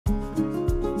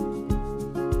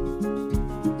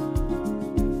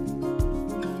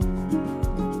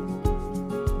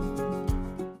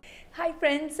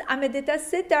friends, I'm Edyta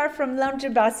Sitar from Laundry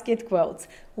Basket Quilts.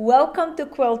 Welcome to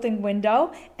Quilting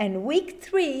Window and week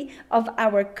 3 of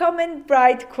our Common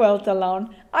Bright Quilt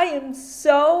Along. I am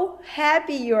so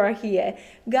happy you are here.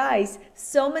 Guys,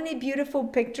 so many beautiful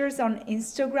pictures on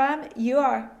Instagram. You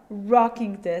are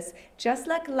rocking this. Just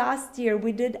like last year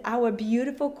we did our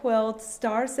beautiful quilt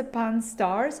Stars Upon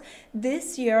Stars.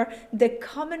 This year the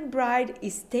Common Bride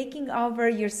is taking over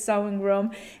your sewing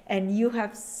room and you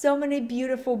have so many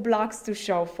beautiful blocks to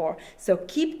show for. So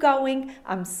keep going.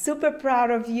 I'm super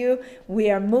proud of you.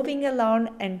 We are moving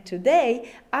along and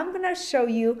today I'm gonna show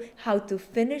you how to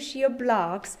finish your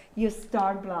blocks, your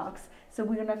star blocks. So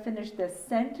we're gonna finish the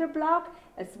center block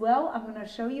as well. I'm gonna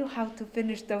show you how to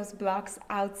finish those blocks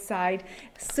outside.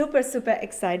 Super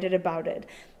excited about it.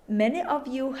 Many of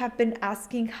you have been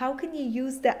asking, how can you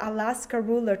use the Alaska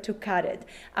ruler to cut it?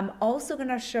 I'm also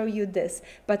gonna show you this,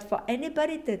 but for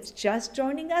anybody that's just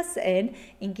joining us in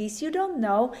case you don't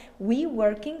know, we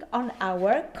working on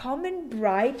our Common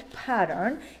Bride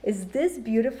pattern. Is this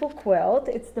beautiful quilt.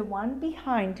 It's the one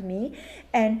behind me,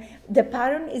 and the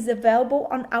pattern is available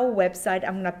on our website.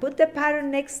 I'm gonna put the pattern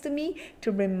next to me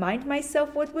to remind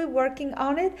myself what we're working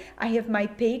on it. I have my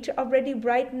page already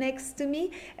right next to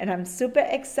me, and I'm super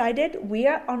excited. We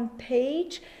are on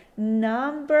page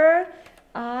number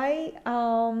 3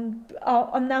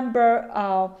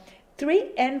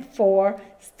 and 4,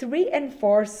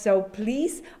 so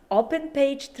please open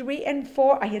page 3 and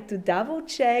 4. I had to double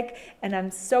check and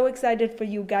I'm so excited for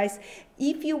you guys.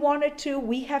 If you wanted to,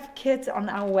 we have kits on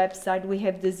our website. We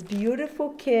have this beautiful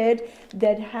kit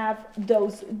that have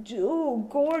those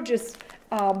gorgeous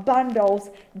bundles.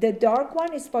 The dark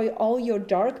one is for all your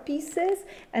dark pieces,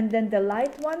 and then the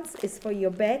light ones is for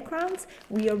your backgrounds.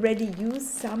 We already used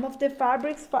some of the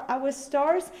fabrics for our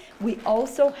stars. We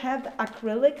also have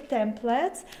acrylic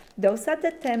templates. Those are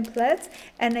the templates,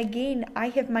 and again I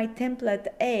have my template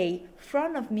A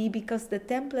front of me because the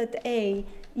template A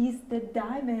is the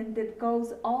diamond that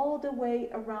goes all the way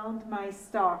around my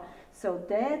star. So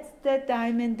that's the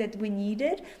diamond that we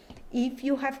needed. If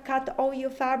you have cut all your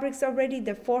fabrics already,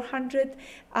 the 400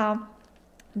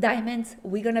 diamonds,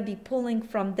 we're gonna be pulling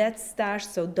from that stash,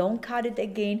 so don't cut it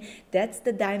again. That's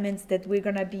the diamonds that we're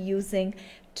gonna be using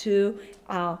to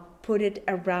put it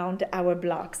around our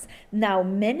blocks. Now,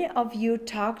 many of you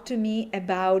talk to me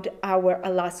about our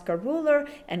Alaska ruler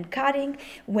and cutting.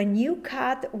 When you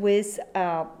cut with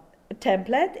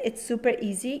template, it's super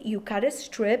easy. You cut a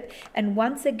strip, and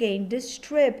once again this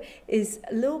strip is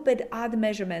a little bit odd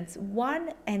measurements,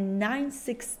 1 and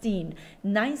 9/16.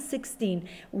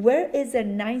 Where is a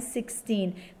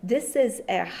 9/16? This is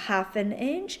a 1/2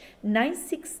 inch.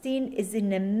 9/16 is in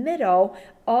the middle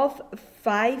of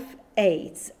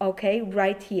 5/8, okay,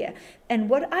 right here. And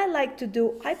what I like to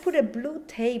do, I put a blue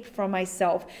tape for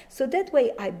myself, so that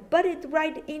way I butt it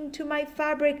right into my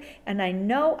fabric and I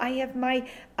know I have my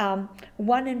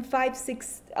 1 and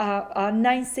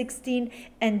 9/16,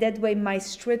 and that way my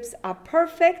strips are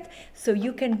perfect. So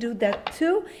you can do that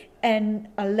too. And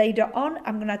later on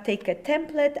I'm gonna take a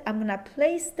template, I'm gonna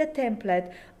place the template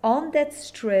on that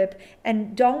strip,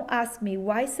 and don't ask me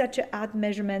why such a odd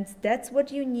measurements. That's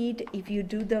what you need if you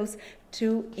do those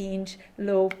 2-inch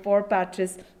low 4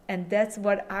 patches, and that's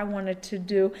what I wanted to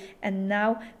do. And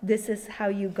now this is how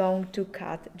you're going to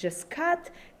cut. Just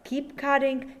cut, keep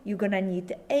cutting. You're gonna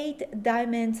need 8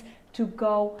 diamonds to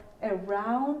go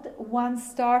around one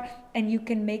star, and you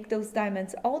can make those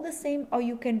diamonds all the same, or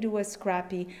you can do a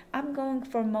scrappy. I'm going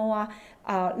for more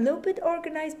a little bit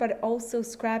organized, but also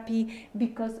scrappy,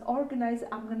 because organized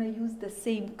I'm gonna use the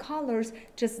same colors,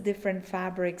 just different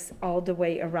fabrics all the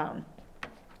way around.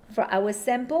 For our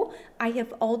sample, I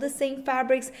have all the same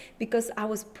fabrics because I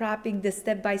was prepping the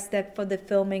step-by-step for the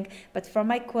filming, but for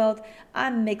my quilt,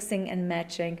 I'm mixing and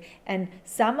matching. And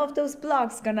some of those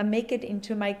blocks gonna make it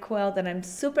into my quilt, and I'm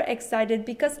super excited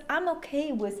because I'm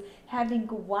okay with having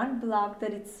one block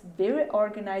that it's very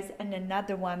organized and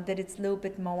another one that it's a little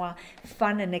bit more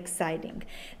fun and exciting.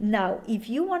 Now, if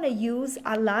you want to use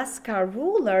Alaska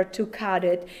ruler to cut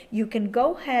it, you can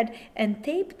go ahead and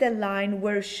tape the line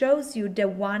where it shows you the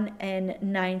 1 and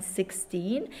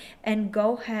 9/16 and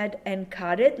go ahead and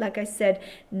cut it. Like I said,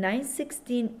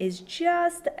 9/16 is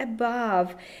just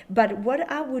above, but what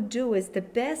I would do is, the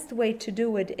best way to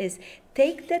do it is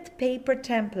take that paper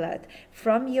template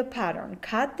from your pattern,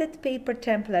 cut that paper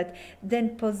template,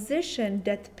 then position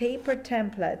that paper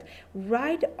template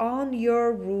right on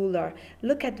your ruler.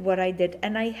 Look at what I did,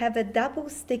 and I have a double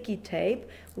sticky tape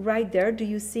right there. Do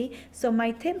you see? So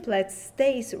my template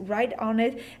stays right on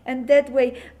it, and that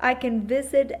way I can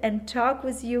visit and talk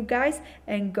with you guys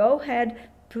and go ahead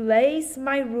place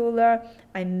my ruler,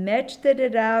 I matched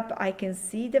it up, I can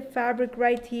see the fabric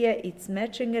right here, it's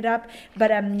matching it up,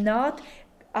 but I'm not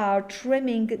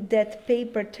trimming that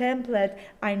paper template.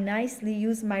 I nicely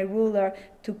use my ruler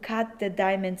to cut the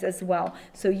diamonds as well.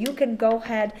 So you can go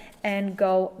ahead and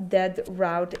go that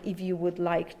route if you would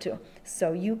like to.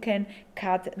 So you can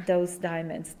cut those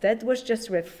diamonds. That was just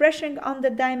refreshing on the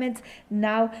diamonds.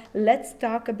 Now let's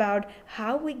talk about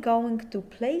how we're going to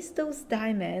place those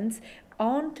diamonds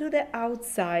onto the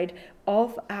outside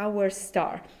of our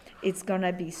star. It's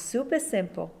gonna be super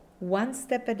simple, one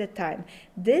step at a time.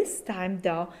 This time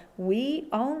though, we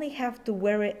only have to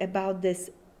worry about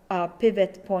this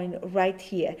pivot point right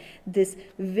here, this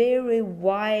very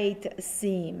wide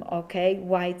seam, okay,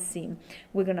 wide seam.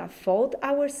 We're gonna fold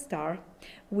our star,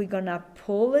 we're gonna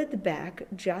pull it back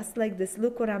just like this.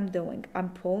 Look what I'm doing,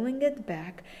 I'm pulling it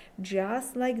back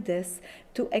just like this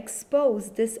to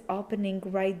expose this opening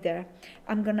right there.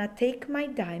 I'm gonna take my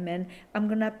diamond, I'm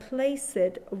gonna place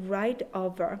it right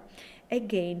over.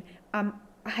 Again, I'm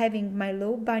having my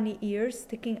little bunny ears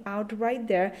sticking out right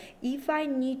there. If I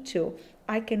need to,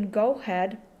 I can go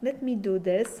ahead, let me do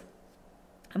this.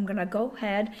 I'm gonna go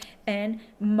ahead and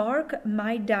mark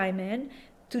my diamond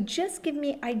to just give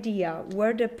me idea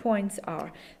where the points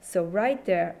are. So right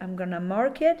there, I'm gonna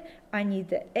mark it. I need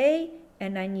the A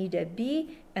and I need a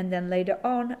B, and then later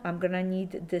on I'm gonna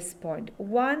need this point,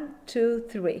 1, 2,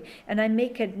 3, and I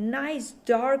make a nice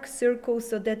dark circle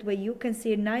so that way you can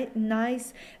see a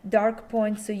nice dark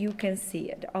point so you can see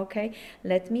it. Okay,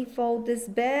 let me fold this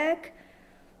back,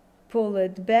 pull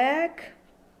it back,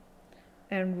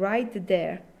 and right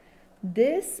there,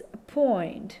 this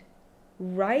point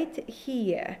right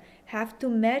here have to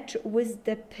match with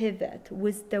the pivot,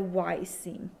 with the Y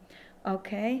seam.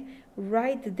 Okay,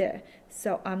 right there.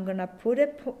 So I'm gonna put a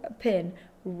pin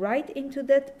right into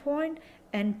that point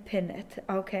and pin it.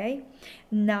 Okay,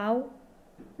 now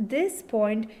this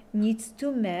point needs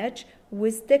to match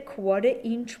with the 1/4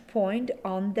 inch point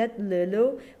on that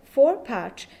little 4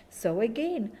 patch. So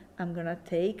again, I'm gonna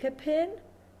take a pin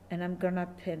and I'm gonna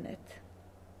pin it.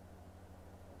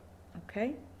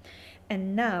 Okay,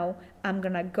 and now I'm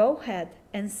gonna go ahead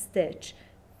and stitch.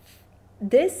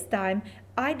 This time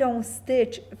I don't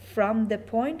stitch from the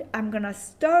point, I'm gonna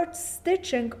start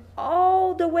stitching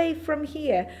all the way from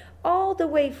here, all the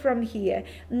way from here.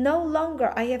 No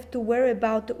longer I have to worry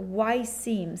about Y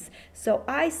seams, so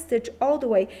I stitch all the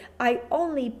way. I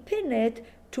only pin it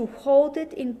to hold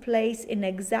it in place, in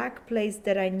exact place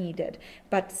that I needed.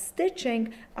 But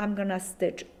stitching, I'm gonna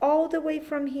stitch all the way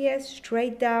from here,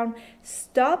 straight down,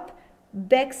 stop,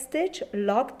 back stitch,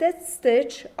 lock that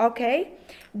stitch, okay?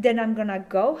 Then I'm gonna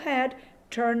go ahead,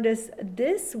 turn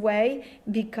this way,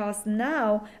 because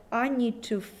now I need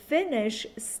to finish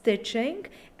stitching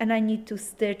and I need to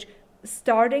stitch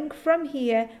starting from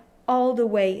here all the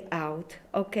way out,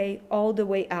 okay, all the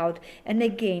way out. And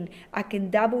again, I can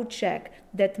double check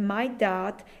that my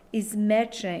dot is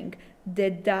matching the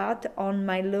dot on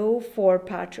my little 4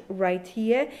 patch right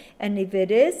here, and if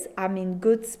it is, I'm in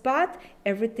good spot,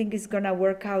 everything is gonna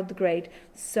work out great.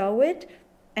 Sew it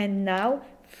and now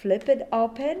flip it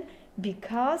open,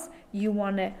 because you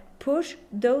want to push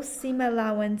those seam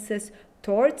allowances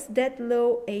towards that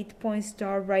low 8-point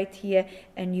star right here,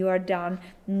 and you are done.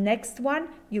 Next one,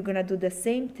 you're gonna do the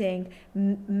same thing.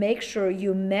 Make sure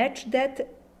you match that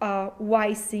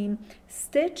Y seam,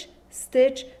 stitch,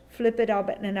 stitch, flip it up,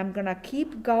 and I'm gonna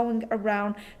keep going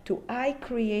around till I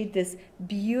create this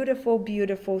beautiful,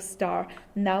 beautiful star.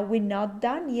 Now we're not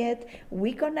done yet.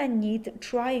 We're gonna need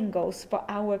triangles for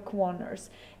our corners,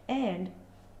 and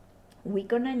we're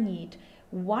gonna need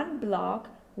 1 block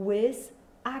with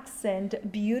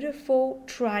accent beautiful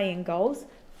triangles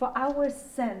for our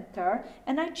center,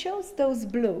 and I chose those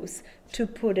blues to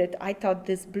put it. I thought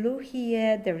this blue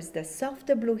here, there's the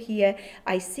softer blue here,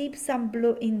 I see some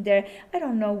blue in there. I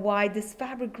don't know why, this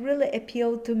fabric really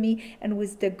appealed to me, and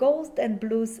with the gold and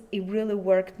blues it really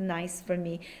worked nice for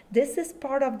me. This is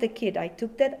part of the kit, I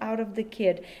took that out of the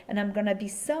kit, and I'm gonna be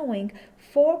sewing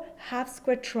 4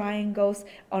 half-square triangles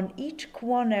on each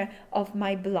corner of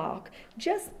my block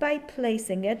just by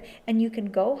placing it, and you can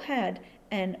go ahead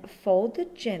and fold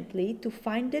it gently to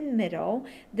find the middle.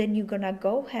 Then you're gonna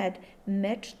go ahead,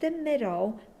 match the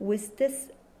middle with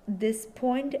this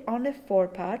point on a 4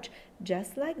 patch,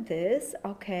 just like this,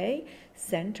 okay?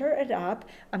 Center it up.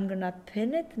 I'm gonna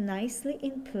pin it nicely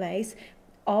in place.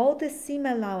 all the seam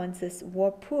allowances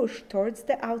were pushed towards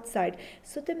the outside,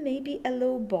 so there may be a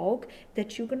little bulk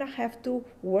that you're gonna have to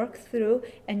work through,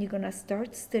 and you're gonna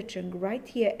start stitching right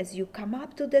here. As you come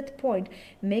up to that point,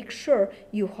 make sure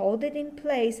you hold it in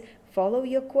place, follow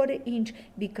your 1/4 inch,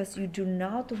 because you do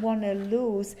not want to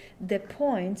lose the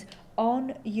point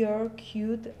on your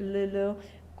cute little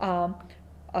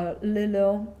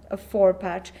four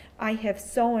patch. I have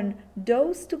sewn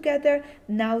those together.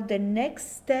 Now the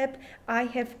next step, I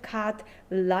have cut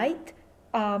light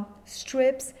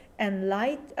strips and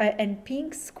light and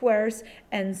pink squares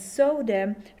and sew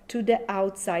them to the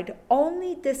outside.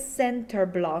 Only the center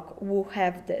block will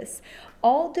have this.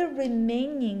 All the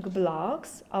remaining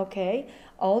blocks, okay,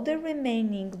 all the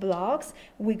remaining blocks,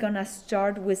 we're gonna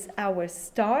start with our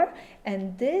star,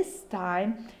 and this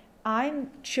time I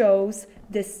chose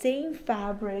the same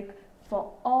fabric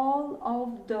for all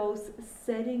of those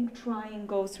setting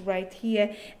triangles right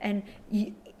here. And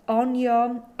on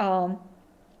your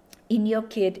in your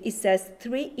kit, it says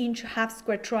 3-inch half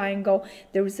square triangle.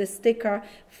 There is a sticker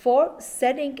for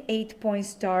setting 8-point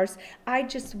stars. I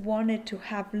just wanted to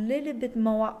have a little bit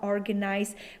more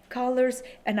organized colors,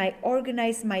 and I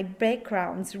organized my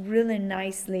backgrounds really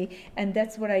nicely, and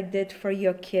that's what I did for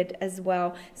your kit as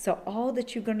well. So all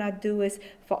that you're gonna do is,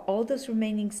 for all those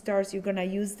remaining stars, you're gonna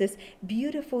use this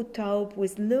beautiful taupe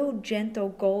with little gentle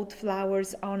gold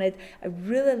flowers on it. I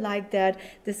really like that.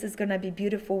 This is gonna be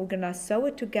beautiful. We're gonna sew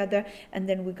it together, and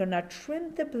then we're gonna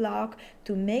trim the block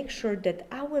to make sure that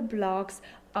our blocks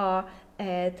are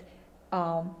at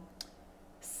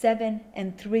 7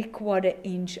 3/4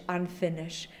 inch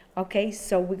unfinished. Okay,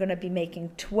 so we're gonna be making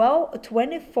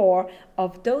 24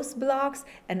 of those blocks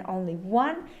and only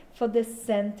one for the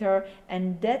center,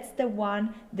 and that's the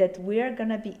one that we're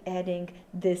gonna be adding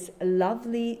this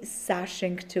lovely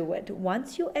sashing to it.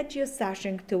 Once you add your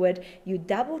sashing to it, you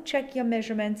double check your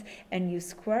measurements and you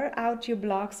square out your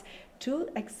blocks to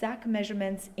exact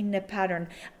measurements in the pattern.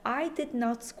 I did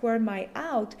not square my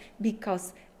out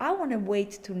because I want to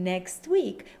wait to next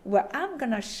week, where I'm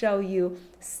gonna show you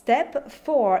step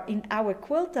 4 in our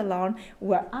quilt along,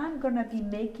 where I'm gonna be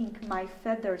making my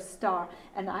feather star,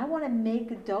 and I want to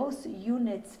make those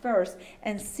units first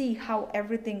and see how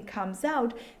everything comes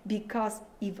out, because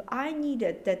if I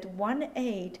needed that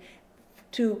 1/8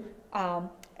 to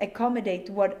accommodate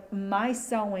what my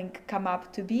sewing come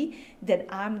up to be, then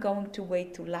I'm going to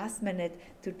wait to last minute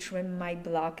to trim my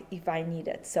block if I need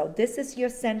it. So this is your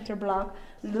center block.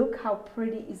 Look how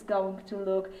pretty it's going to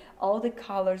look. All the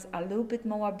colors are a little bit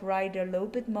more brighter, a little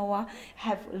bit more,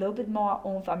 have a little bit more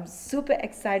oomph. I'm super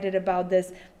excited about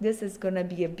this. This is gonna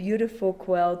be a beautiful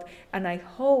quilt, and I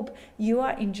hope you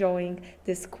are enjoying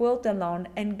this quilt along.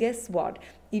 And guess what?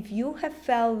 If you have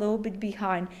fell a little bit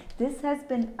behind, this has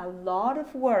been a lot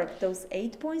of work, those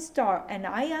 8-point star, and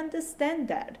I understand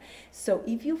that. So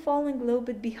if you're falling a little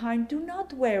bit behind, do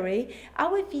not worry.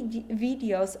 Our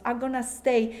videos are gonna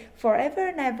stay forever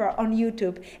and ever on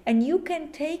YouTube, and you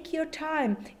can take your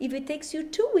time. If it takes you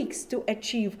 2 weeks to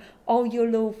achieve all your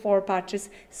little 4 patches,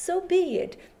 so be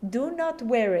it. Do not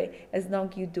worry, as long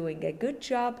as you're doing a good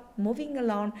job moving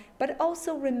along. But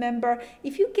also remember,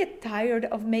 if you get tired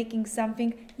of making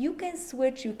something, you can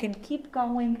switch, you can keep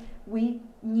going. We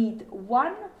need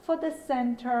 1 for the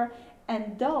center,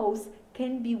 and those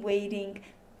can be waiting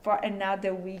for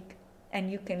another week,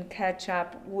 and you can catch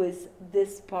up with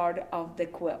this part of the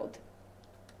quilt.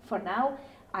 For now,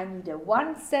 I need a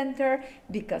 1 center,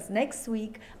 because next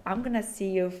week I'm gonna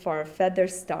see you for a feather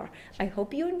star. I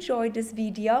hope you enjoyed this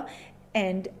video,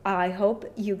 and I hope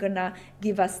you're gonna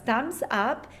give us thumbs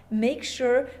up. Make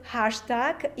sure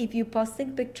hashtag, if you're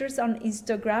posting pictures on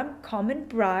Instagram, comment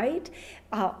bright,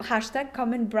 hashtag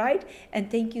comment bright.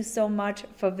 And thank you so much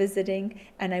for visiting,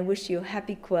 and I wish you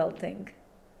happy quilting.